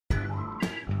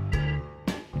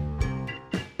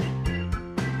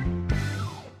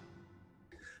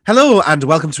Hello and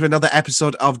welcome to another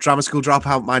episode of Drama School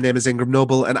Dropout. My name is Ingram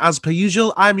Noble and as per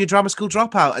usual, I'm your Drama School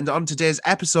Dropout, and on today's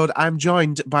episode, I'm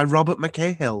joined by Robert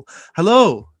McCahill.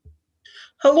 Hello.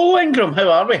 Hello, Ingram. How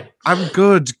are we? I'm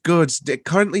good.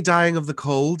 Currently dying of the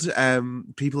cold.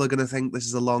 People are going to think this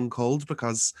is a long cold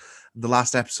because the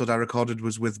last episode I recorded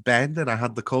was with Ben and I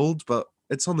had the cold, but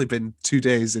it's only been 2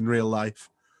 days in real life.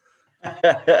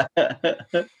 But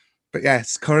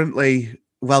yes, currently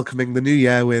welcoming the new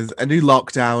year with a new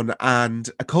lockdown and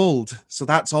a cold. So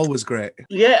that's always great.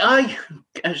 Yeah,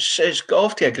 it's got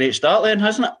off to a great start then,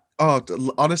 hasn't it? Oh,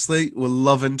 honestly, we're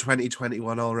loving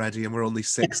 2021 already and we're only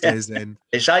 6 days in.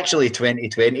 It's actually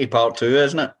 2020 part 2,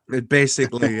 isn't it?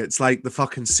 It's like the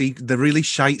fucking the really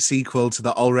shite sequel to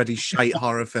the already shite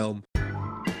horror film.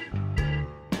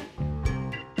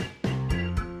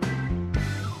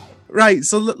 Right,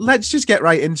 so let's just get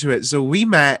right into it. So we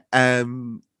met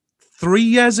 3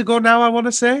 years ago now, I want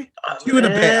to say. 2 and a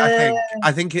bit, I think.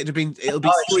 I think it'll be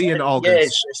 3 in August. Yeah,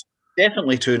 it's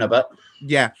definitely 2 and a bit.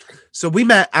 Yeah. So we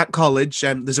met at college.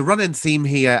 There's a running theme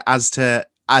here as to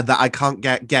that I can't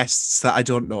get guests that I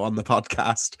don't know on the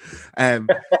podcast.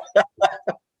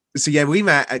 So yeah, we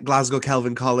met at Glasgow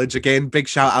Kelvin College. Again, big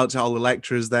shout out to all the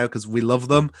lecturers there because we love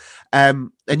them.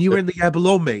 And you were in the year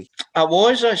below me. I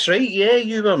was, that's right. Yeah,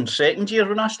 you were in second year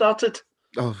when I started.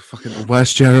 Oh, fucking the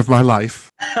worst year of my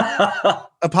life.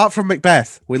 Apart from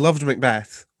Macbeth. We loved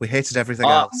Macbeth. We hated everything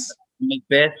else.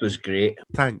 Macbeth was great.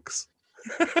 Thanks.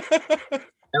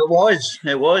 It was.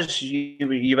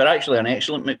 You were actually an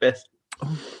excellent Macbeth.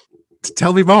 Oh,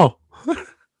 tell me more.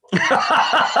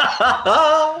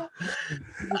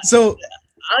 So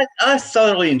I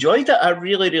thoroughly enjoyed it. I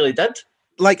really, really did.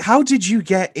 Like, how did you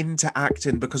get into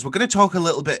acting? Because we're going to talk a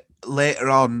little bit later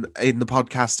on in the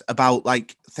podcast about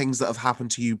like things that have happened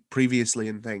to you previously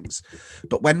and things.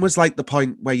 But when was like the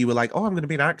point where you were like, "Oh, I'm going to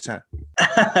be an actor"?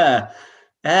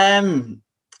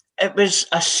 It was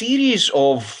a series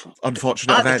of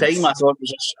unfortunate events. At the time, I thought it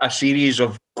was a series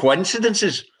of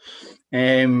coincidences.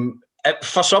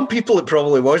 For some people, it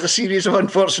probably was a series of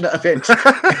unfortunate events.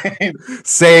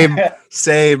 Same.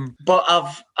 But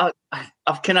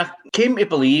I've kind of came to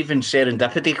believe in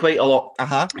serendipity quite a lot.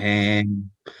 And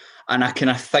I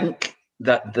kind of think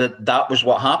that was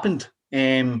what happened.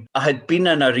 I had been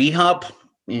in a rehab.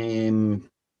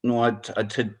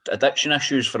 I'd had addiction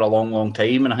issues for a long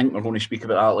time, and I think we're going to speak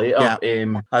about that later.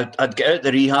 Yeah. I'd get out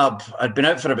the rehab. I'd been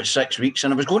out for about 6 weeks,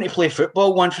 and I was going to play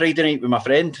football one Friday night with my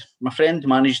friend. My friend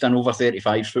managed an over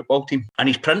 35s football team, and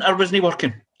his printer wasn't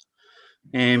working.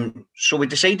 So we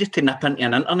decided to nip into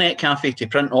an internet cafe to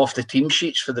print off the team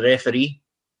sheets for the referee.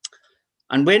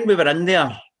 And when we were in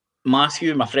there,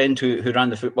 Matthew, my friend who ran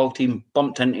the football team,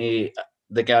 bumped into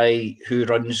the guy who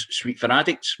runs Sweet for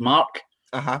Addicts, Mark.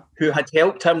 Who had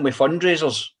helped him with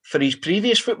fundraisers for his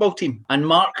previous football team. And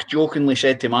Mark jokingly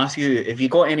said to Matthew, "Have you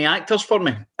got any actors for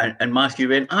me?" And Matthew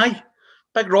went, "Aye,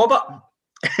 Big Robert."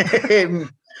 and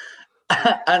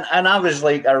I was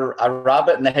like a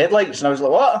rabbit in the headlights, and I was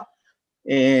like, "What?"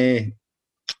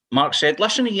 Mark said,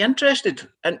 "Listen, are you interested?"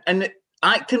 And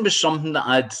acting was something that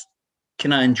I'd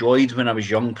kind of enjoyed when I was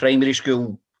young, primary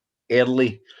school,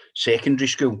 early secondary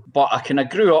school. But I kind of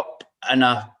grew up in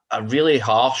a really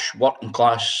harsh working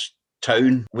class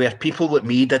town where people like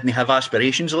me didn't have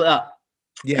aspirations like that.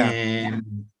 Yeah.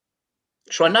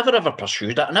 So I never ever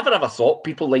pursued it. I never ever thought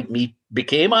people like me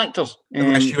became actors.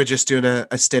 Unless you were just doing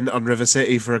a stint on River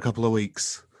City for a couple of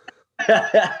weeks.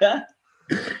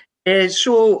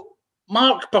 So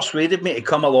Mark persuaded me to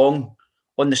come along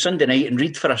on the Sunday night and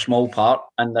read for a small part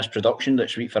in this production that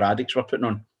Sweet for Addicts were putting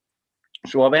on.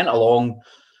 So I went along.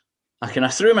 I kind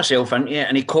of threw myself into it,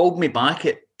 and he called me back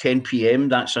at 10 p.m.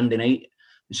 that Sunday night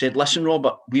and said, "Listen,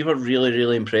 Robert, we were really,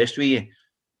 really impressed with you.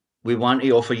 We want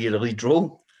to offer you the lead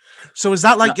role." So is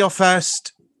that like your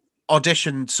first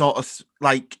audition sort of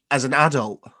like as an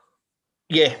adult?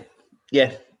 Yeah.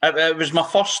 It was my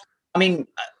first. I mean,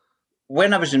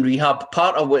 when I was in rehab,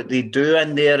 part of what they do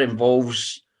in there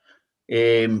involves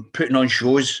putting on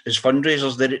shows as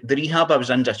fundraisers. The rehab I was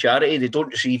in is a charity. They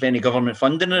don't receive any government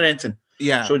funding or anything.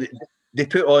 Yeah. So they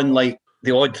put on like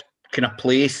the odd kind of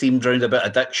play themed around about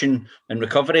addiction and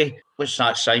recovery. What's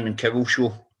that Simon Cowell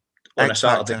show on a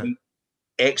Saturday night?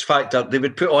 X Factor. They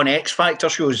would put on X Factor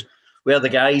shows where the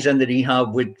guys in the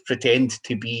rehab would pretend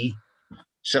to be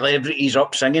celebrities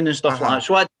up singing and stuff like that.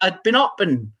 So I'd been up,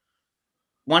 and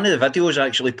one of the videos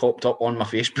actually popped up on my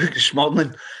Facebook this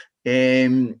morning.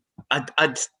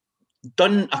 I'd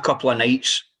done a couple of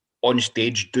nights on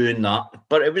stage doing that,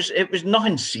 but it was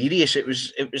nothing serious. It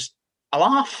was a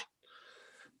laugh.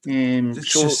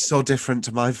 It's just so different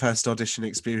to my first audition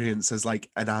experience as like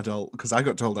an adult, because I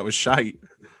got told I was shite.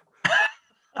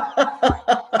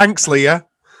 Thanks, Leah.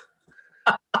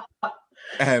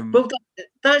 Well,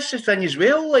 that's the thing as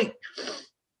well. Like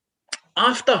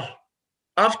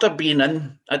after being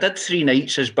in, I did 3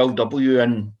 nights as Bill W.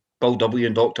 and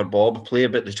Dr. Bob play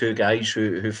about the two guys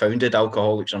who founded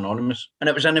Alcoholics Anonymous. And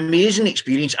it was an amazing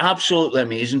experience, absolutely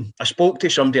amazing. I spoke to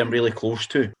somebody I'm really close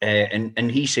to,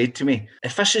 and he said to me,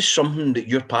 if this is something that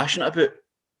you're passionate about,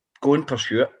 go and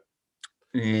pursue it.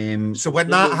 So when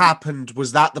that happened,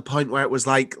 was that the point where it was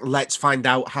like, let's find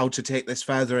out how to take this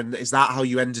further? And is that how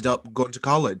you ended up going to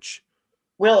college?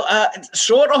 Well,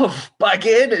 sort of, but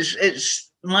again,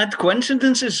 it's mad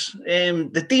coincidences.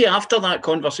 The day after that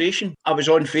conversation, I was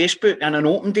on Facebook and an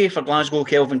open day for Glasgow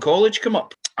Kelvin College came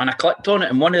up, and I clicked on it,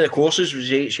 and one of the courses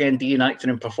was HND in Acting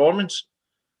and Performance,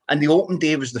 and the open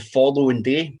day was the following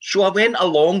day. So I went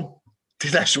along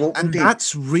to this open day. And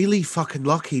that's really fucking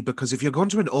lucky, because if you're going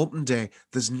to an open day,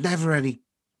 there's never any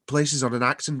places on an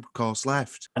acting course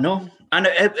left. I know, and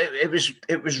it was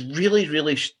really,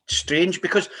 really strange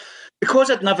because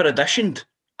I'd never auditioned.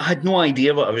 I had no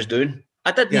idea what I was doing.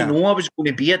 I didn't know I was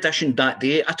going to be auditioned that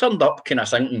day. I turned up kind of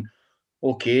thinking,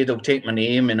 okay, they'll take my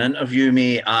name and interview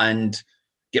me and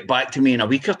get back to me in a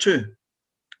week or two.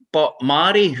 But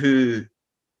Mary, who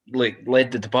like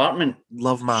led the department,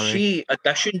 love Mary, she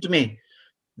auditioned me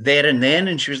there and then,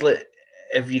 and she was like,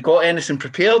 have you got anything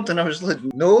prepared? And I was like,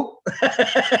 no.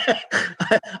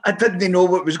 I didn't know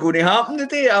what was going to happen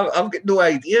today. I've got no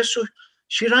idea. So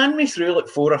she ran me through like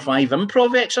 4 or 5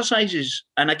 improv exercises.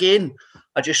 And again,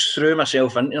 I just threw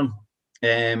myself into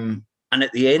them. And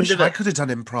at the end of it... I could have done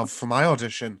improv for my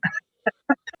audition.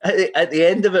 At the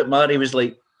end of it, Mary was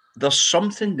like, there's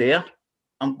something there.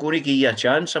 I'm going to give you a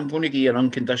chance. I'm going to give you an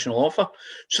unconditional offer.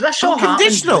 So this all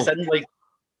happened within like...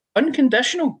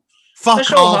 Unconditional. Fuck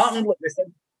this off. all happened like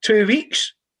within 2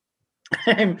 weeks.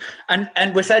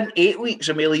 And within 8 weeks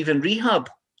of me leaving rehab,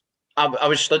 I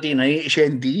was studying an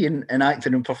HND in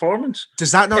acting and performance.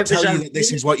 Does that not tell you that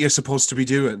this is what you're supposed to be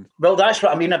doing? Well, that's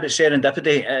what I mean about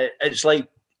serendipity. It's like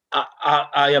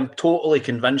I am totally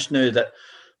convinced now that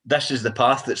this is the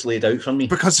path that's laid out for me.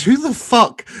 Because who the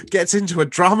fuck gets into a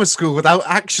drama school without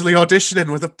actually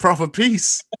auditioning with a proper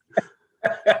piece?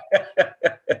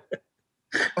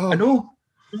 I know.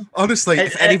 Honestly,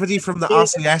 if anybody from the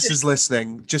RCS is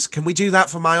listening, just can we do that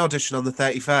for my audition on the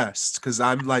 31st? Because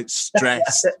I'm like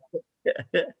stressed.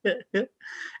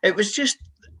 It was just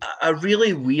a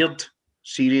really weird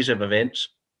series of events.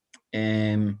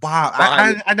 Wow,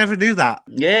 I never knew that.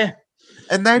 Yeah.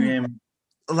 And then,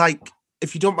 like,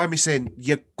 if you don't mind me saying,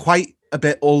 you're quite a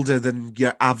bit older than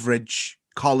your average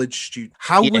college student.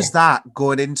 How was that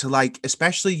going into, like,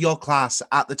 especially your class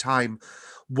at the time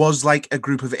was like a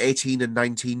group of 18 and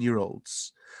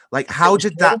 19-year-olds? Like, how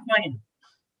did that...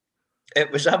 It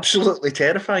was absolutely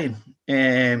terrifying.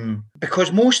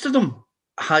 Because most of them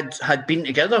had been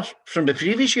together from the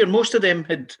previous year. Most of them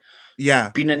had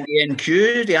been in the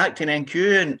NQ, the acting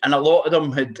NQ, and a lot of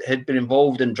them had been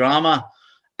involved in drama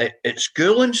at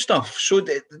school and stuff. So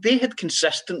they had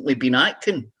consistently been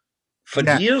acting for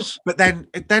years. But then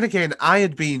again, I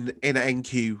had been in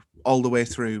NQ all the way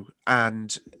through,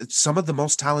 and some of the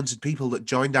most talented people that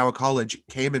joined our college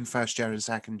came in first year and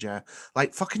second year.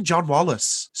 Like fucking John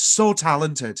Wallace, so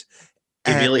talented.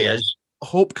 He really is.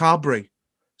 Hope Carberry,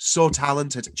 so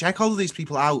talented. Check all of these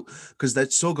people out because they're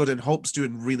so good, and Hope's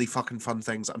doing really fucking fun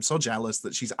things. I'm so jealous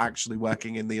that she's actually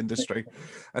working in the industry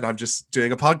and I'm just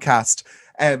doing a podcast.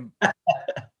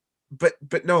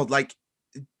 But no, like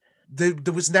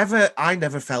there was never, I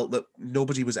never felt that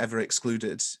nobody was ever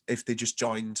excluded if they just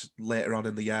joined later on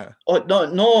in the year. Oh,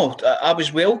 no, I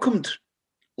was welcomed.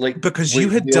 Like, because you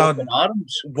had done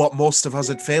what most of us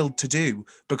had failed to do,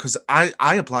 because I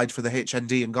applied for the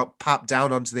HND and got papped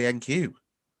down onto the NQ.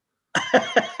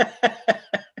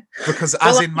 Because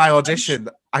as in my audition,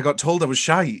 I got told I was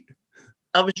shite.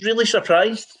 I was really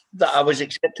surprised that I was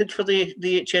accepted for the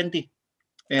HND.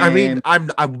 I mean,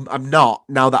 I'm not,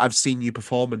 now that I've seen you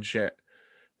perform and shit.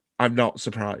 I'm not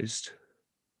surprised.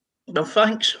 No,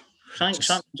 thanks. Thanks,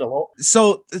 that means a lot.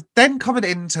 So then coming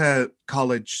into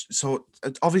college, so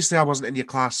obviously I wasn't in your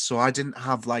class, so I didn't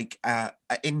have like an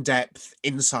in-depth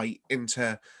insight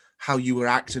into how you were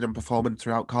acting and performing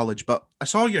throughout college, but I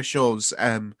saw your shows,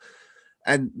 and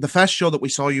the first show that we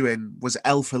saw you in was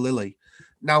Elle for Lily.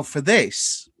 Now for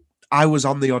this, I was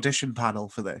on the audition panel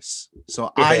for this,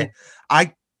 so I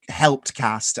helped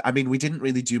cast. I mean, we didn't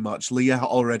really do much. Leah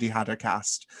already had her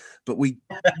cast, but we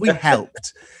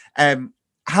helped.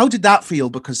 How did that feel?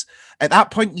 Because at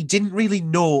that point, you didn't really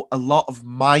know a lot of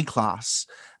my class,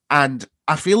 and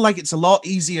I feel like it's a lot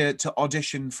easier to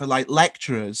audition for like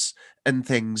lecturers and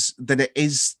things than it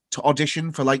is to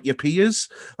audition for like your peers.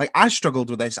 Like I struggled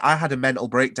with this. I had a mental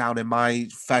breakdown in my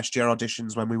first year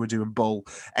auditions when we were doing Bull,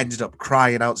 ended up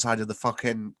crying outside of the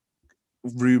fucking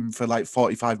room for like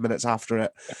 45 minutes after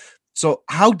it. So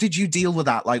how did you deal with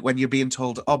that? Like when you're being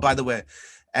told, oh, by the way,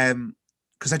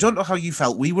 because I don't know how you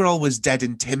felt. We were always dead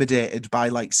intimidated by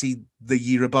like, see, the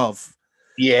year above.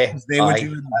 Yeah. They were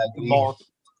doing more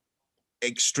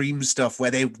extreme stuff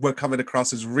where they were coming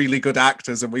across as really good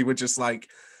actors and we were just like,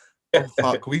 oh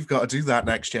fuck, we've got to do that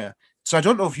next year. So I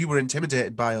don't know if you were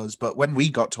intimidated by us, but when we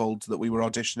got told that we were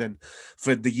auditioning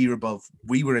for the year above,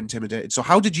 we were intimidated. So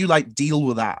how did you like deal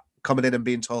with that, coming in and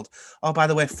being told, oh, by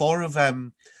the way, 4 of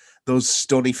those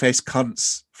stony faced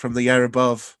cunts from the year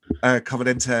above coming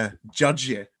in to judge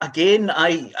you? Again,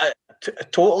 I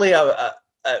felt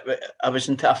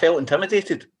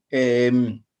intimidated.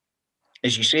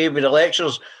 As you say, with the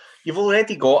lecturers, you've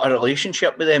already got a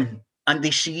relationship with them and they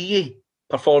see you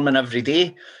performing every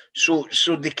day. So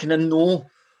they kind of know,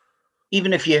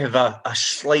 even if you have a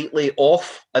slightly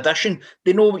off audition,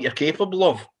 they know what you're capable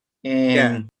of.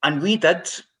 And we did.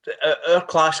 Our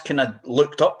class kind of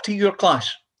looked up to your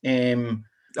class. And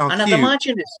I'd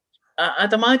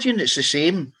imagine it's the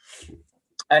same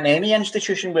in any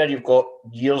institution where you've got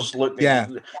years looking. Yeah.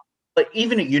 Like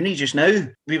even at uni just now,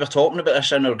 we were talking about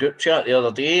this in our group chat the other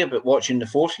day about watching the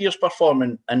 4th years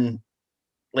perform, and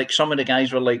like some of the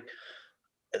guys were like,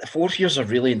 the 4th years are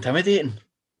really intimidating.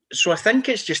 So I think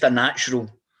it's just a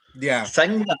natural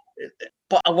thing.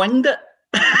 But I winged it.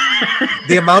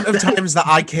 The amount of times that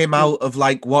I came out of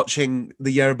like watching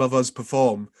the year above us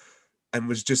perform and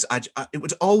was just, it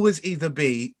would always either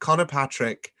be Connor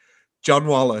Patrick, John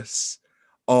Wallace,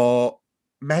 or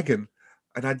Megan.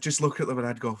 And I'd just look at them and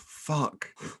I'd go, fuck,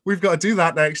 we've got to do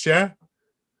that next year.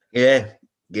 Yeah.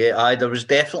 There was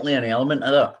definitely an element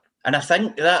of that. And I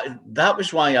think that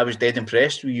was why I was dead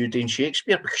impressed with you doing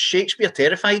Shakespeare, because Shakespeare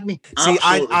terrified me. See,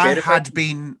 I had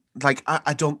been, like,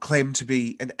 I don't claim to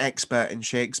be an expert in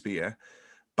Shakespeare,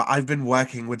 but I've been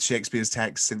working with Shakespeare's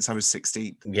text since I was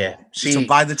 16. Yeah. See, so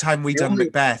by the time we done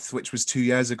Macbeth, which was 2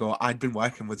 years ago, I'd been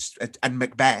working with, and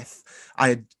Macbeth, I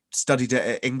had studied it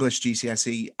at English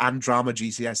GCSE and drama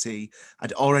GCSE.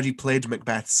 I'd already played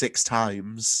Macbeth 6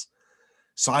 times.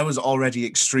 So I was already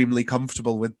extremely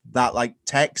comfortable with that like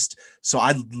text. So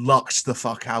I lucked the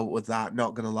fuck out with that,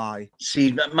 not going to lie.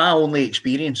 See, my only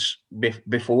experience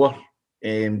before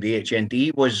the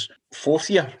HND was 4th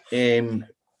year.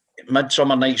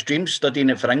 Midsummer Night's Dream,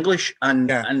 studying it for English,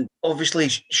 and obviously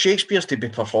Shakespeare's to be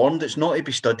performed, it's not to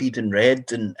be studied and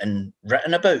read and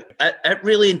written about. It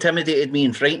really intimidated me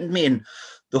and frightened me, and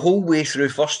the whole way through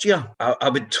first year I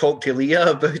would talk to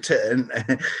Leah about it, and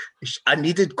I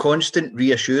needed constant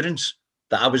reassurance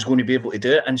that I was going to be able to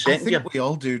do it in second year. We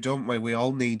all do, don't we? We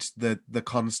all need the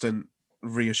constant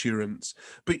reassurance,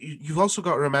 but you've also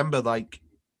got to remember, like,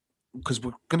 because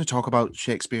we're going to talk about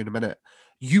Shakespeare in a minute,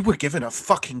 you were given a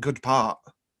fucking good part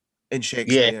in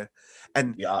Shakespeare. Yeah.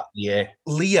 And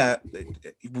Leah,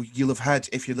 you'll have heard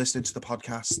if you're listening to the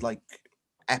podcast, like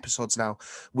episodes now,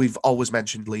 we've always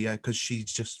mentioned Leah because she's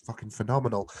just fucking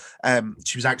phenomenal.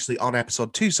 She was actually on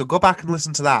episode 2, so go back and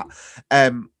listen to that.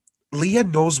 Leah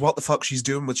knows what the fuck she's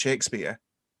doing with Shakespeare.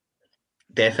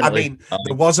 Definitely. I mean,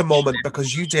 there was a moment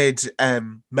because you did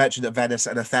Merchant of Venice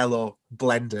and Othello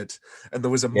blended, and there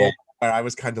was a moment where I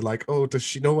was kind of like, oh, does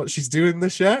she know what she's doing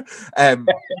this year?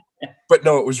 But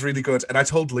no, it was really good. And I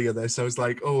told Leah this. I was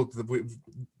like, oh,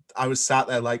 I was sat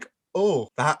there like, oh,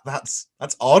 that's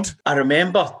odd. I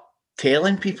remember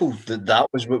telling people that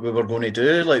was what we were going to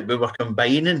do. Like, we were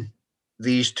combining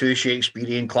these 2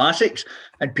 Shakespearean classics,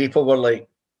 and people were like,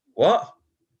 what?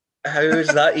 How is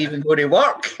that even going to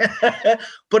work?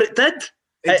 But it did.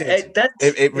 It did.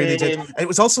 It really did. It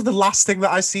was also the last thing that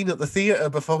I seen at the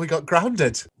theatre before we got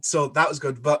grounded. So that was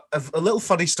good. But a little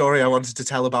funny story I wanted to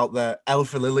tell about the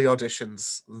Elf and Lily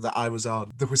auditions that I was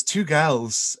on. There was 2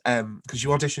 girls, because you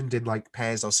auditioned in like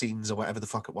pairs or scenes or whatever the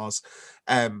fuck it was.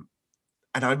 And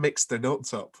I mixed their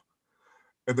notes up.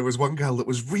 And there was one girl that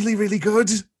was really, really good.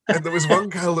 And there was one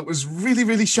girl that was really,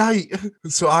 really shite.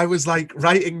 So I was like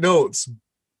writing notes,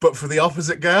 but for the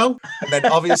opposite girl. And then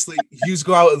obviously you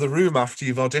go out of the room after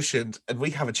you've auditioned and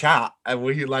we have a chat and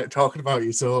we like talking about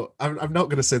you. So I'm not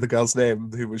going to say the girl's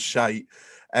name who was shite.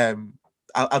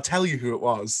 I'll tell you who it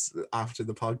was after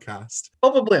the podcast.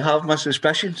 Probably have my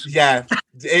suspicions. Yeah.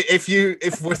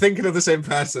 If we're thinking of the same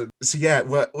person. So yeah,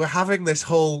 we're having this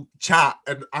whole chat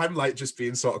and I'm like just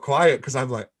being sort of quiet because I'm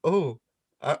like, oh,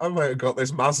 I might have got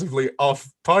this massively off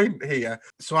point here.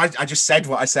 So I just said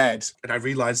what I said, and I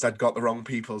realised I'd got the wrong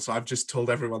people. So I've just told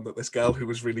everyone that this girl who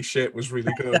was really shit was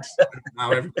really good.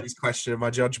 Now everybody's questioning my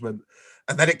judgment.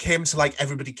 And then it came to like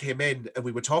everybody came in and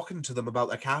we were talking to them about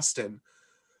their casting.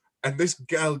 And this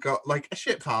girl got like a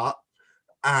shit part.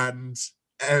 And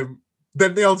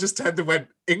then they all just turned and went,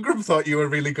 Ingram thought you were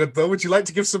really good though. Would you like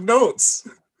to give some notes?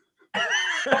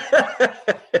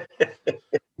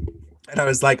 And I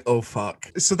was like, oh,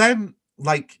 fuck. So then,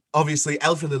 like, obviously,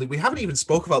 Elf and Lily, we haven't even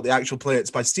spoke about the actual play.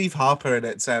 It's by Steve Harper, and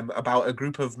it's about a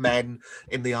group of men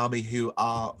in the army who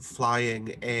are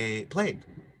flying a plane.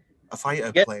 A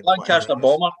fighter plane. Lancaster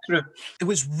bomber crew. It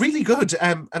was really good.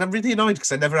 And I'm really annoyed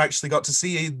because I never actually got to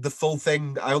see the full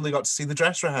thing. I only got to see the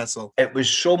dress rehearsal. It was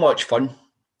so much fun.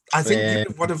 I think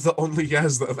you're one of the only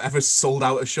years that have ever sold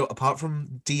out a show, apart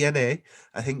from DNA.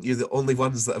 I think you're the only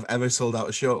ones that have ever sold out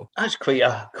a show. That's quite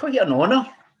an honour.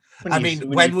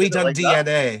 When we done like DNA,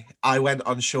 that. I went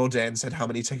on show day and said how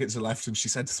many tickets are left, and she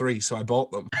said 3, so I bought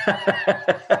them.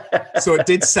 So it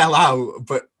did sell out,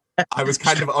 but I was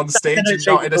kind of on stage and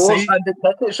not in a seat.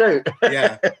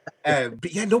 Yeah.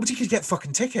 But yeah, nobody could get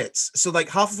fucking tickets. So like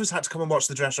half of us had to come and watch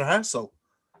the dress rehearsal.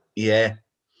 Yeah.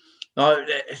 No,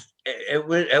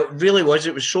 it really was.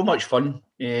 It was so much fun.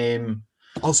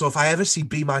 Also, if I ever see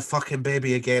Be My Fucking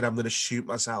Baby again, I'm going to shoot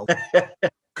myself.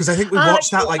 Because I think we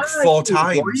watched that like 4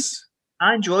 times.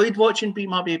 I enjoyed watching Be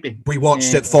My Baby. We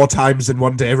watched it 4 times in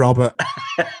one day, Robert.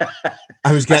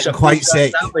 I was getting quite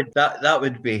sick. That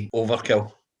would be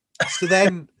overkill. So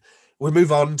then we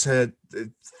move on to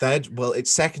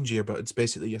it's second year, but it's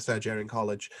basically your third year in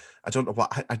college. I don't know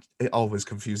what, it always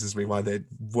confuses me why they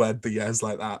word the years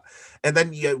like that. And then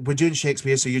we're doing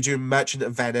Shakespeare, so you're doing Merchant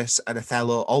of Venice and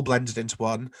Othello all blended into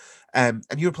one. And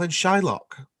you were playing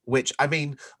Shylock, which, I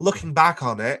mean, looking back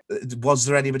on it, was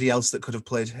there anybody else that could have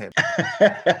played him?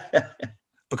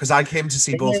 Because I came to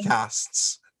see both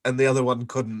casts, and the other one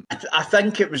couldn't. I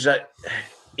think it was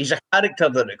he's a character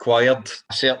that required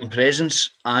a certain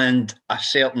presence and a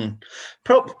certain,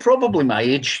 probably my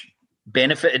age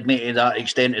benefited me to that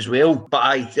extent as well.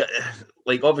 But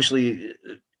obviously,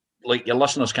 like your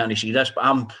listeners can't see this, but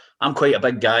I'm quite a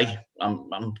big guy. I'm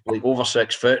like over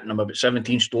 6 foot and I'm about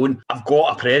 17 stone. I've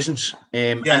got a presence,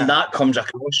 and that comes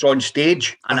across on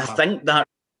stage. And I think that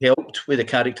helped with the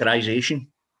characterization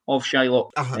of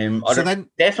Shylock. So then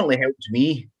definitely helped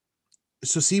me.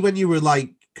 So see, when you were like,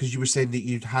 because you were saying that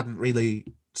you hadn't really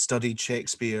studied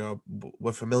Shakespeare or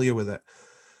were familiar with it,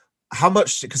 how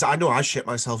much, because I know I shit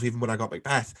myself even when I got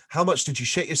Macbeth, how much did you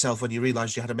shit yourself when you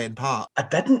realised you had a main part? I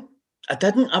didn't.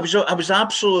 I was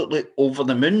absolutely over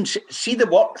the moon. See the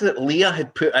work that Leah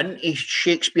had put into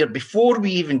Shakespeare before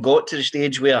we even got to the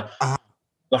stage where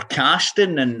we're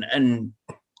casting and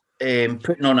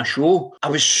putting on a show. I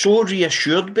was so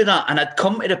reassured by that, and I'd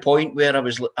come to the point where I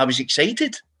was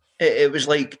excited. It was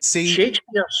like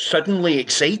Shakespeare suddenly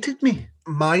excited me.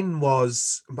 Mine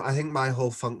was, I think my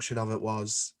whole function of it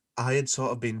was, I had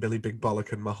sort of been Billy Big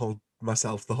Bollocking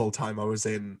myself the whole time I was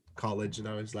in college, and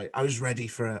I was ready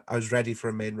for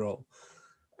a main role,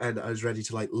 and I was ready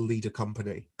to like lead a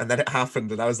company, and then it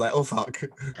happened, and I was like, oh fuck!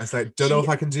 I was like, don't know if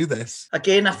I can do this.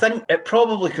 Again, I think it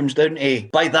probably comes down to,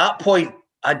 by that point,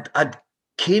 I'd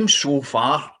came so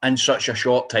far in such a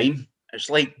short time.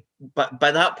 It's like, but by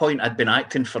that point, I'd been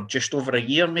acting for just over a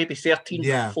year, maybe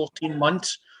 13, 14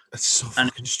 months. It's so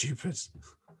fucking stupid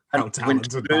how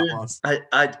talented that was.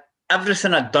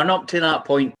 Everything I'd done up to that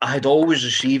point, I had always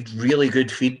received really good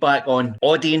feedback on.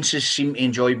 Audiences seemed to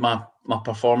enjoy my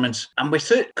performance. And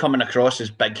without coming across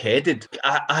as big-headed,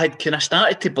 I had kind of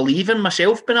started to believe in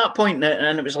myself by that point,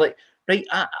 and it was like, right,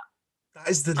 that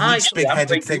is the least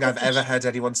big-headed thing I've ever heard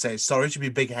anyone say. Sorry to be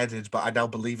big-headed, but I now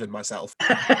believe in myself.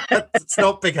 It's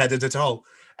not big-headed at all.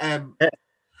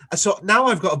 So now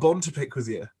I've got a bone to pick with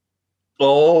you.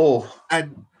 Oh.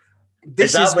 And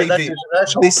this is me being...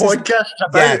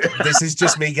 This is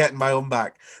just me getting my own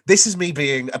back. This is me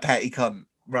being a petty cunt,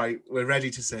 right? We're ready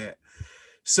to say it.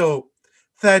 So,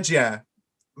 third year,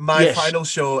 my final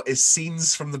show is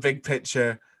Scenes from the Big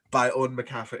Picture by Owen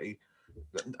McCafferty.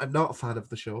 I'm not a fan of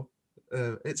the show.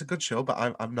 It's a good show,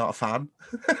 but I'm not a fan.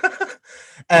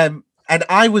 And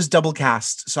I was double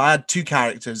cast, so I had 2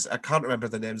 characters. I can't remember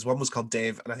the names. One was called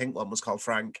Dave, and I think one was called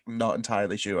Frank. I'm not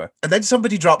entirely sure. And then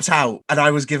somebody dropped out, and I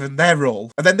was given their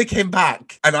role. And then they came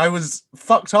back, and I was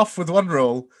fucked off with one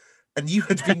role, and you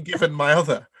had been given my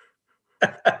other.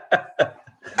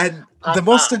 And the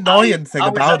most annoying thing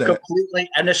about it... a completely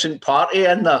innocent party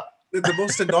in that. The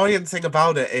most annoying thing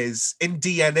about it is, in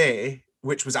DNA,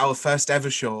 which was our first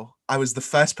ever show, I was the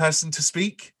first person to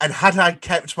speak. And had I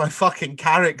kept my fucking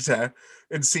character,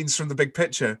 in Scenes from the Big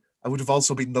Picture, I would have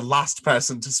also been the last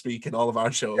person to speak in all of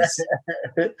our shows.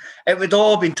 It would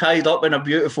all been tied up in a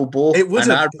beautiful bow. It would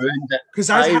have. I ruined it. Because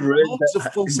I had loads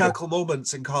of full circle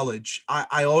moments in college.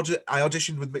 I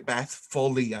auditioned with Macbeth for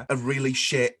Leah, a really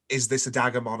shit "Is This a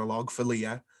Dagger" monologue for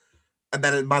Leah. And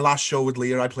then in my last show with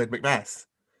Leah, I played Macbeth.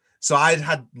 So I'd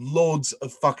had loads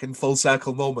of fucking full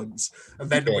circle moments. And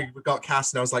then we got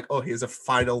cast and I was like, oh, here's a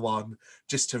final one.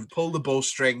 Just to pull the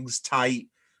bowstrings tight.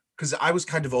 Because I was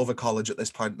kind of over college at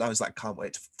this point. And I was like, can't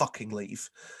wait to fucking leave.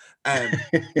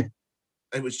 It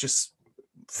was just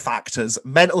factors.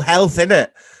 Mental health,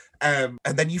 innit? And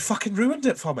then you fucking ruined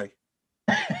it for me.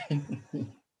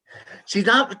 See,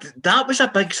 that was a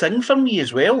big thing for me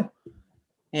as well.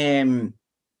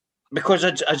 Because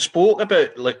I spoke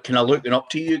about like kind of looking up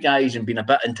to you guys and being a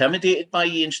bit intimidated by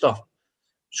you and stuff.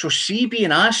 So see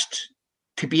being asked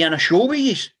to be in a show with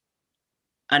you,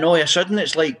 and all of a sudden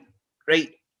it's like,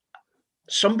 right,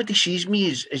 somebody sees me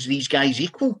as these guys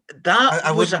equal.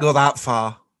 I wouldn't go that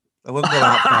far. I wouldn't go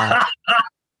that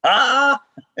far.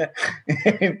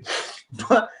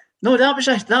 But no, that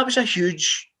was a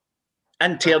huge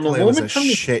internal moment for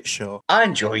me. Shit show. I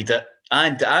enjoyed it.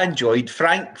 And I enjoyed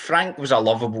Frank. Frank was a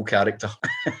lovable character.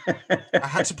 I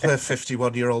had to play a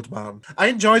 51-year-old man. I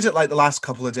enjoyed it like the last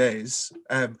couple of days.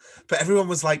 But everyone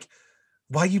was like,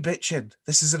 why are you bitching?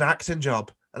 This is an acting job.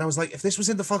 And I was like, if this was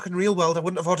in the fucking real world, I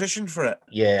wouldn't have auditioned for it.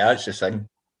 Yeah, that's the thing.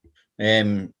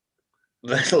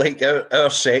 Like our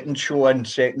second show in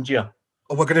second year.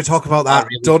 Oh, we're going to talk about that.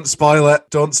 Really... Don't spoil it.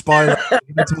 Don't spoil it. We're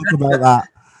going to talk about that.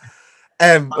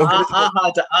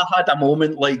 I had a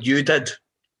moment like you did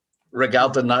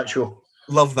regarding that show.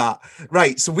 Love that.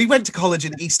 Right, so we went to college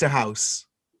in Easterhouse.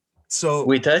 So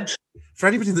we did. For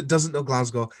anybody that doesn't know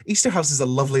Glasgow, Easterhouse is a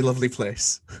lovely, lovely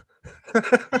place.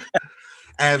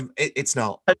 It's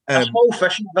not. A small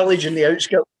fishing village in the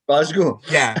outskirts of Glasgow.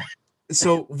 Yeah.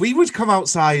 So we would come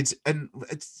outside, and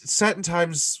at certain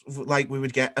times, like, we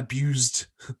would get abused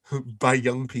by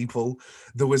young people.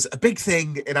 There was a big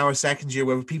thing in our second year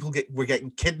where people were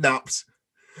getting kidnapped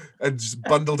and just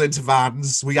bundled into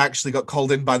vans. We actually got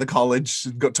called in by the college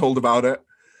and got told about it.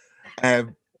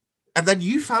 And then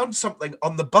you found something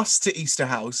on the bus to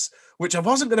Easterhouse, which I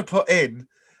wasn't going to put in.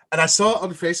 And I saw it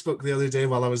on Facebook the other day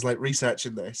while I was like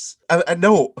researching this. A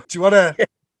note. Do you want to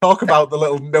talk about the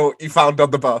little note you found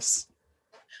on the bus?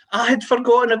 I had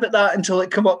forgotten about that until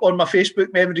it came up on my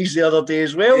Facebook memories the other day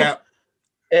as well. Yeah.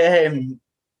 And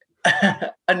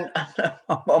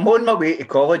I'm on my way to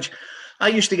college. I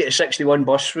used to get a 61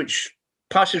 bus, which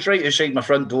passes right outside my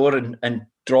front door and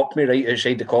dropped me right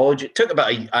outside the college. It took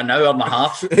about an hour and a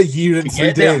half. A year and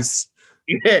 3 days.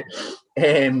 Yeah.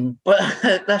 But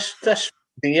this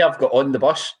day I've got on the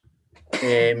bus,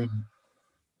 and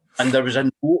there was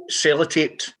a note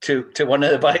sellotaped to one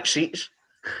of the back seats.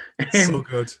 So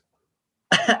good.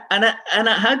 And it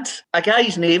had a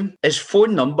guy's name, his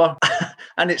phone number,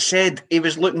 and it said he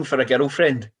was looking for a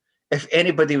girlfriend. If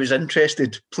anybody was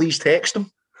interested, please text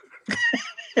him.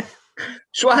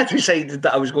 So I decided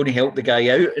that I was going to help the guy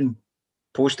out and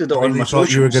posted it on my socials. I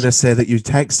thought you were going to say that you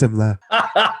text him there.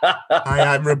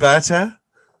 Hi, I'm Roberta.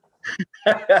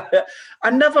 I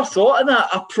never thought of that.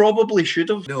 I probably should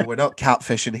have. No, we're not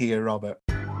catfishing here, Robert.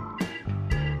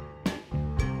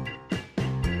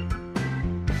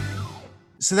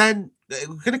 So then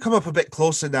we're going to come up a bit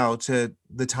closer now to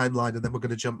the timeline, and then we're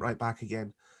going to jump right back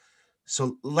again.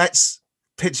 So let's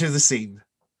picture the scene.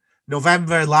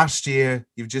 November last year,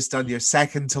 you've just done your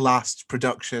second to last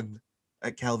production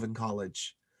at Kelvin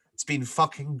College. It's been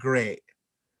fucking great.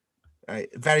 Right?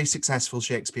 Very successful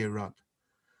Shakespeare run.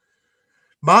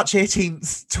 March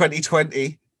 18th,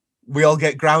 2020, we all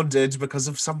get grounded because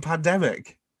of some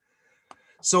pandemic.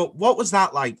 So what was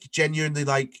that like? Genuinely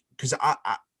like, because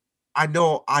I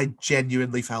know I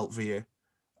genuinely felt for you.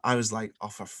 I was like, oh,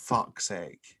 for fuck's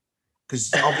sake.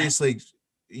 Because obviously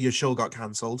your show got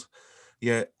cancelled.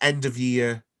 Your end of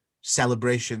year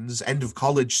celebrations, end of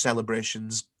college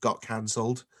celebrations got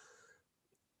cancelled.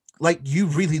 Like, you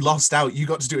really lost out. You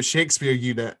got to do a Shakespeare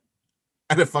unit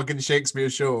and a fucking Shakespeare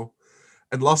show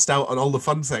and lost out on all the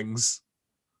fun things.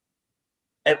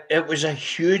 It was a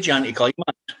huge anticlimax.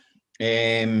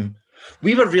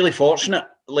 We were really fortunate.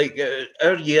 Like,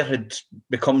 our year had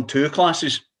become 2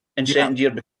 classes in second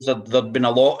year because there'd been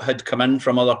a lot had come in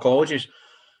from other colleges.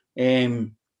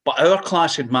 But our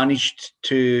class had managed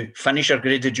to finish our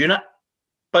graded unit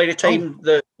by the time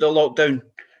the lockdown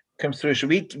came through. So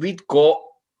we'd got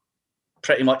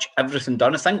pretty much everything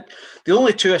done. I think the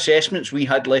only 2 assessments we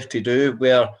had left to do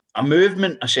were a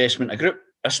movement assessment,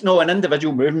 an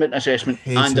individual movement assessment,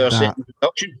 and our second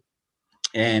production.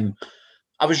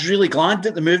 I was really glad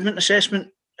that the movement assessment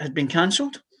had been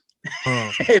cancelled.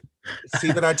 Oh.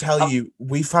 See, that I tell you,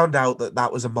 we found out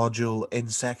that was a module in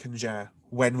second year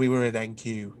when we were in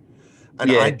NQ.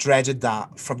 And I dreaded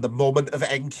that from the moment of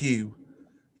NQ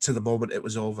to the moment it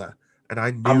was over. And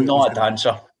I knew I'm not a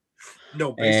dancer.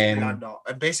 No, basically I'm not.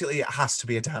 And basically it has to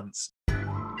be a dance.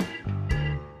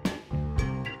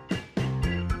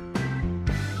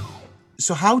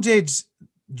 So how did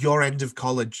your end of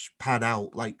college pan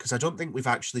out? Like, because I don't think we've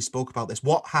actually spoke about this.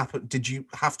 What happened? Did you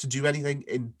have to do anything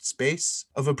in space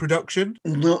of a production?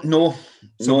 No.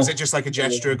 So was it just like a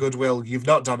gesture of goodwill? You've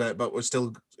not done it, but we're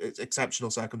still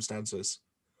exceptional circumstances.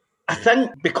 I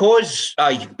think because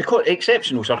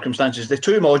exceptional circumstances, the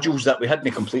two modules that we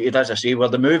hadn't completed, as I say, were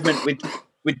the movement.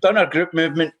 We'd done our group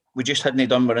movement, we just hadn't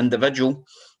done our individual.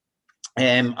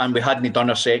 And we hadn't done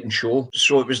our second show.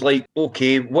 So it was like,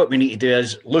 okay, what we need to do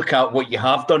is look at what you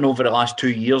have done over the last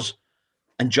 2 years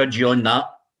and judge you on that.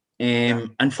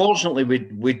 Unfortunately,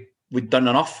 we'd done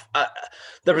enough.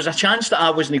 There was a chance that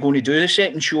I wasn't going to do the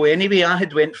second show anyway. I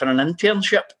had went for an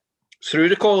internship through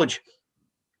the college.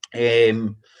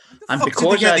 And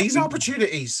because did these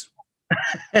opportunities,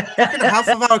 half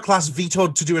of our class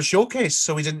vetoed to do a showcase,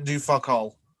 so we didn't do fuck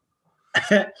all.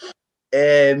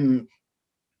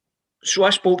 So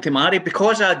I spoke to Mary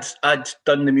because I'd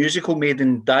done the musical Made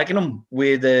in Dagenham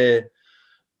with the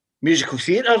musical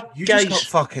theatre guys. You just got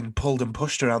fucking pulled and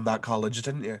pushed around that college,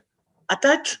 didn't you? I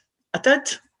did.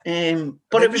 But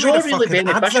it was all really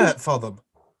beneficial for them.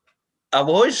 I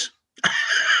was.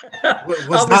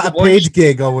 Was that a paid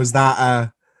gig or was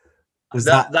that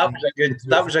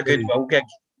that was a good will gig?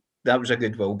 That was a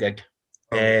good will gig.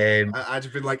 I'd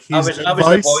have been like, I was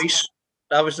the voice.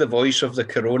 I was the voice of the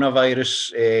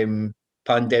coronavirus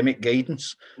pandemic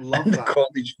guidance in the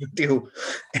college video.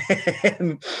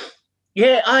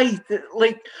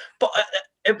 But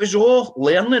it was all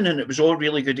learning and it was all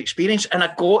really good experience. And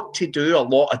I got to do a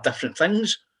lot of different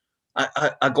things.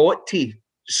 I got to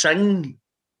sing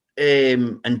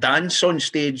and dance on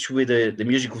stage with the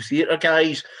musical theatre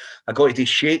guys. I got to do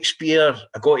Shakespeare.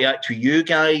 I got to act with you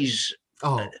guys.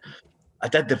 Oh. I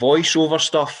did the voiceover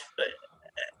stuff.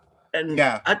 And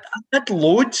I did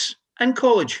loads in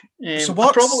college. So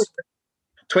what's... I probably did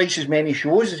twice as many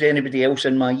shows as anybody else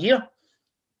in my year.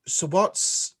 So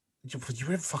you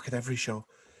were in fucking every show.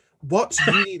 What's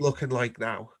uni looking like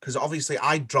now? Because obviously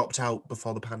I dropped out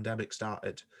before the pandemic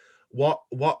started. What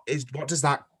does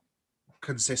that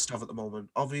consist of at the moment?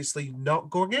 Obviously not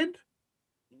going in?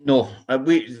 No. Our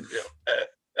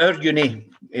uni,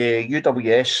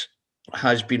 UWS,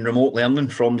 has been remote learning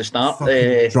from the start.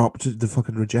 They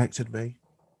fucking rejected me.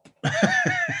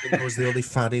 I was the only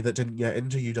fanny that didn't get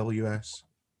into UWS.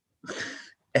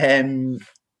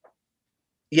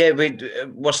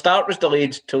 Our start was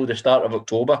delayed till the start of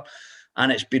October,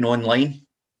 and it's been online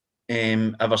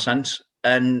ever since.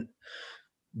 And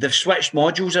they've switched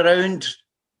modules around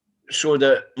so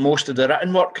that most of the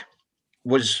written work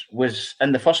was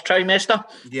in the first trimester.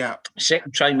 Yeah.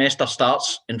 Second trimester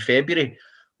starts in February.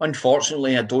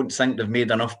 Unfortunately, I don't think they've made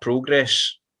enough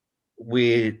progress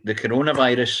with the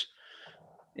coronavirus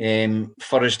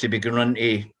for us to be going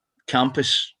into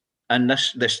campus and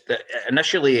this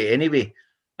initially anyway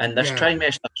in this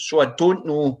trimester. So I don't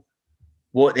know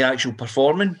what the actual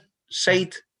performing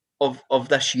side of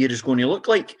this year is going to look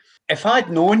like. If I'd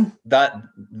known that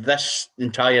this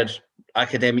entire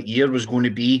academic year was going to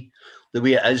be the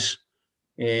way it is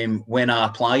when I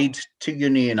applied to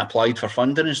uni and applied for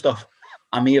funding and stuff,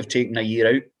 I may have taken a year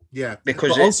out. Yeah.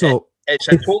 Because it's a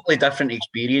totally different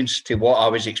experience to what I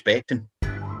was expecting.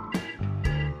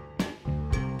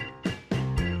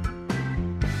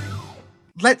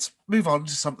 Let's move on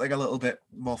to something a little bit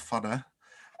more funner.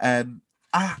 I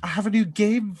have a new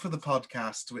game for the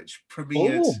podcast, which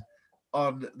premiered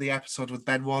on the episode with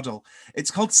Ben Waddle.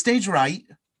 It's called Stage Right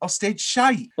or Stage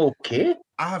Shite. Okay.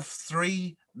 I have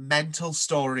 3 mental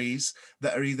stories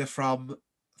that are either from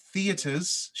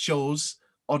theatres, shows,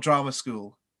 or drama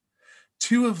school.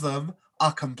 2 of them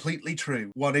are completely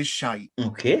true. 1 is shite.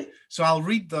 Okay. So I'll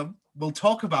read them, we'll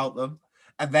talk about them,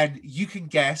 and then you can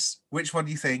guess which one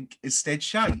you think is stage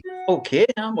shite. Okay,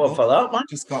 I'm all for that, man.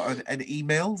 Just got an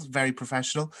email, very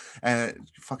professional.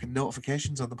 Fucking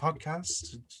notifications on the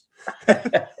podcast.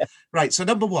 Right, so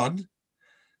number 1.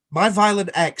 My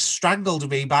violent ex strangled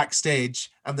me backstage,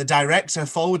 and the director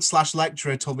 /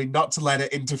 lecturer told me not to let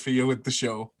it interfere with the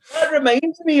show. That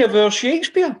reminds me of our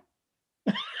Shakespeare.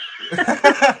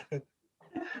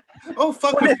 Oh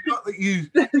fuck! I forgot that you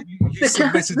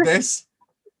submitted this.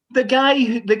 The guy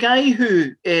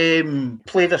who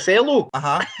played Othello,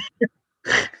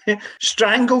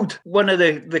 strangled one of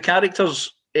the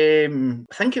characters I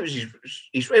think it was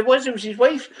it was his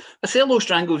wife. Othello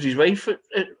strangles his wife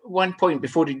at one point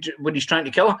when he's trying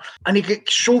to kill her, and he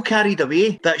gets so carried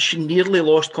away that she nearly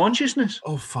lost consciousness.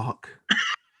 Oh fuck!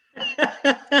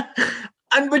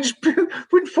 And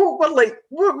when folk were like,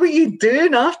 "What were you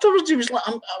doing afterwards?" He was like,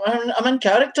 "I'm in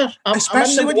character."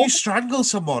 Especially when you strangle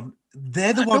someone,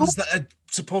 they're the ones that are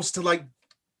supposed to like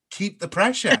keep the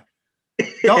pressure,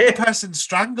 not the person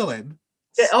strangling.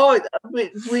 Yeah,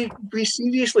 we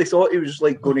seriously thought he was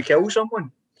like going to kill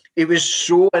someone. He was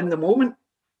so in the moment.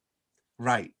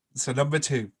 Right. So number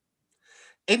 2.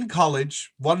 In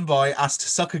college, one boy asked to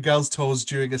suck a girl's toes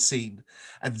during a scene,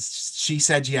 and she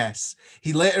said yes.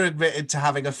 He later admitted to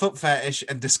having a foot fetish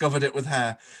and discovered it with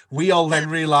her. We all then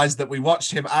realized that we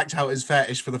watched him act out his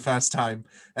fetish for the first time,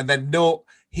 and then note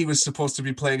he was supposed to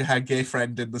be playing her gay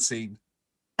friend in the scene.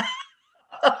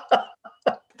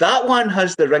 That one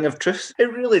has the ring of truth.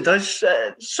 It really does.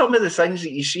 Some of the things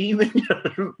that you see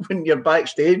when you're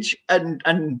backstage and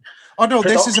oh no,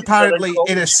 this is apparently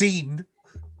in a scene,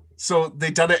 so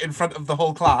they done it in front of the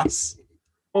whole class.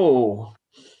 Oh,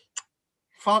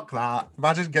 fuck that!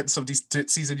 Imagine getting somebody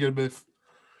tootsies in your mouth.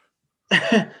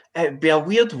 It'd be a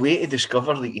weird way to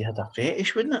discover that you had a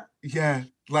fetish, wouldn't it? Yeah.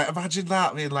 Like, imagine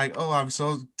that being like, oh, I'm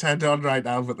so turned on right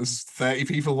now, but there's 30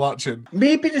 people watching.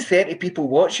 Maybe the 30 people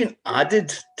watching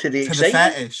added to the excitement. The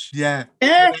fetish, yeah.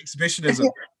 The exhibitionism.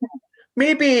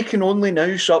 Maybe you can only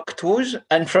now suck toes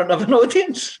in front of an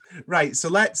audience. Right, so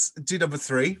let's do number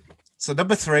 3. So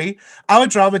number 3, our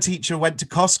drama teacher went to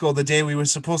Costco the day we were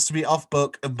supposed to be off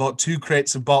book and bought 2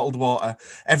 crates of bottled water.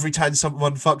 Every time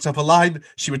someone fucked up a line,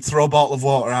 she would throw a bottle of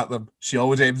water at them. She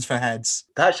always aims for heads.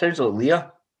 That sounds like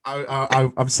Leah.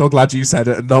 I'm so glad you said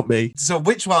it and not me. So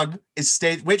which one's a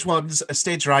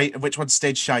stage right and which one's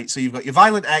stage shite? So you've got your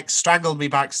violent ex strangled me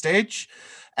backstage,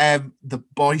 the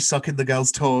boy sucking the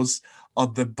girl's toes,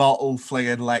 on the bottle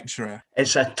flinging lecturer.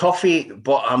 It's a toughie,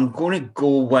 but I'm going to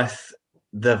go with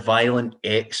the violent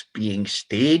ex being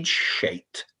stage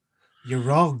shite. You're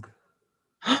wrong.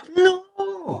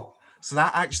 No. So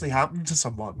that actually happened to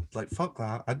someone. Like, fuck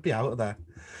that. I'd be out of there.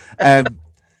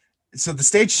 So the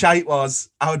stage shite was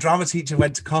our drama teacher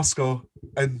went to Costco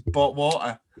and bought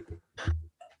water.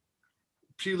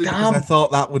 Purely because I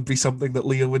thought that would be something that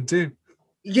Leah would do.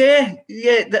 Yeah,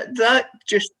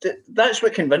 that's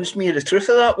what convinced me of the truth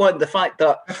of that one. The fact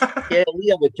that, yeah,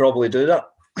 Leah would probably do that.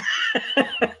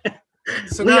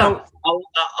 So Leah, now,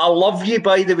 I love you,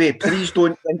 by the way. Please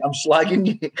don't think I'm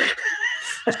slagging you.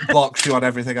 Blocks you on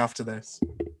everything after this.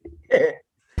 Yeah.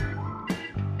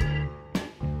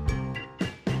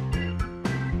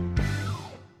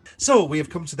 So we have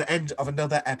come to the end of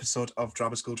another episode of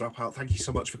Drama School Dropout. Thank you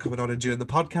so much for coming on and doing the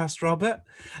podcast, Robert.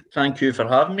 Thank you for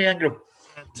having me, Andrew.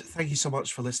 And thank you so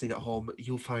much for listening at home.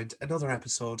 You'll find another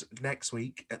episode next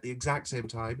week at the exact same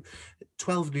time,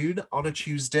 12 noon on a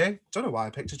Tuesday. Don't know why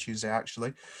I picked a Tuesday,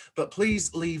 actually. But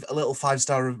please leave a little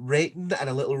 5-star rating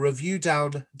and a little review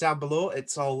down below.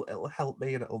 It'll help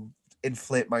me and it'll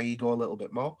inflate my ego a little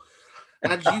bit more.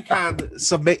 And you can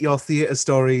submit your theatre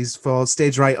stories for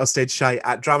Stage Right or Stage Shite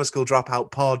at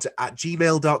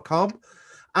dramaschool_dropout@gmail.com.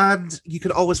 And you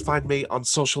can always find me on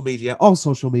social media, all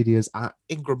social medias at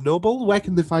Ingram Noble. Where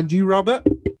can they find you, Robert?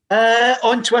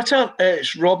 On Twitter,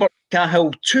 it's Robert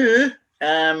Cahill 2.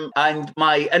 And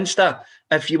my Insta,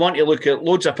 if you want to look at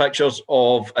loads of pictures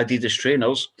of Adidas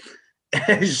trainers,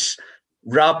 is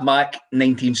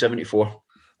RabMac1974.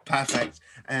 Perfect.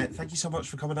 Thank you so much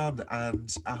for coming on, and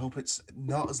I hope it's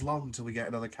not as long until we get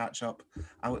another catch up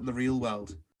out in the real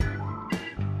world.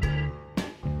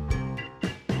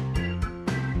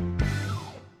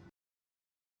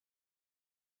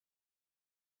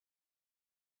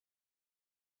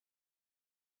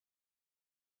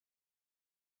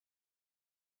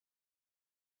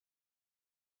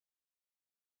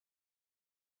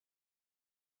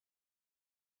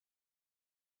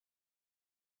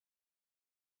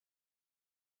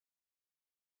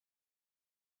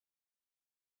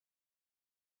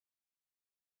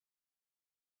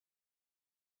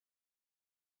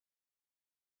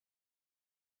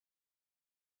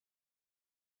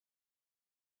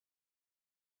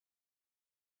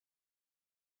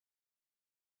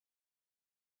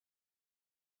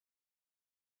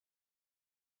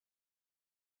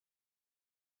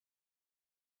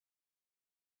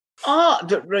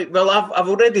 Right. Well, I've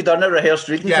already done a rehearsed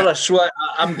reading for this, so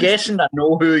I'm guessing I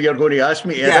know who you're going to ask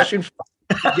me to audition for.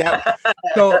 Yeah.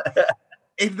 So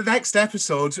in the next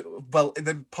episode, well, in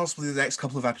then possibly the next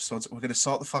couple of episodes, we're going to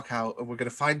sort the fuck out and we're going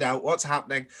to find out what's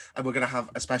happening, and we're going to have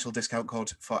a special discount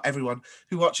code for everyone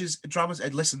who watches dramas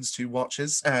and listens to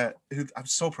watches. Who I'm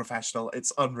so professional,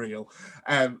 it's unreal.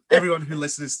 Everyone who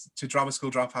listens to Drama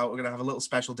School Dropout, we're going to have a little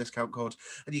special discount code,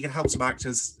 and you can help some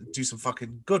actors do some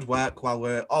fucking good work while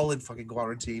we're all in fucking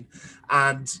quarantine,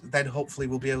 and then hopefully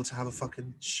we'll be able to have a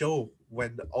fucking show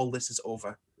when all this is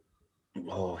over.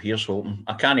 Oh, here's hoping.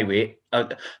 I can't wait.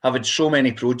 I've had so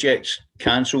many projects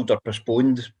cancelled or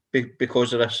postponed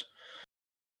because of this.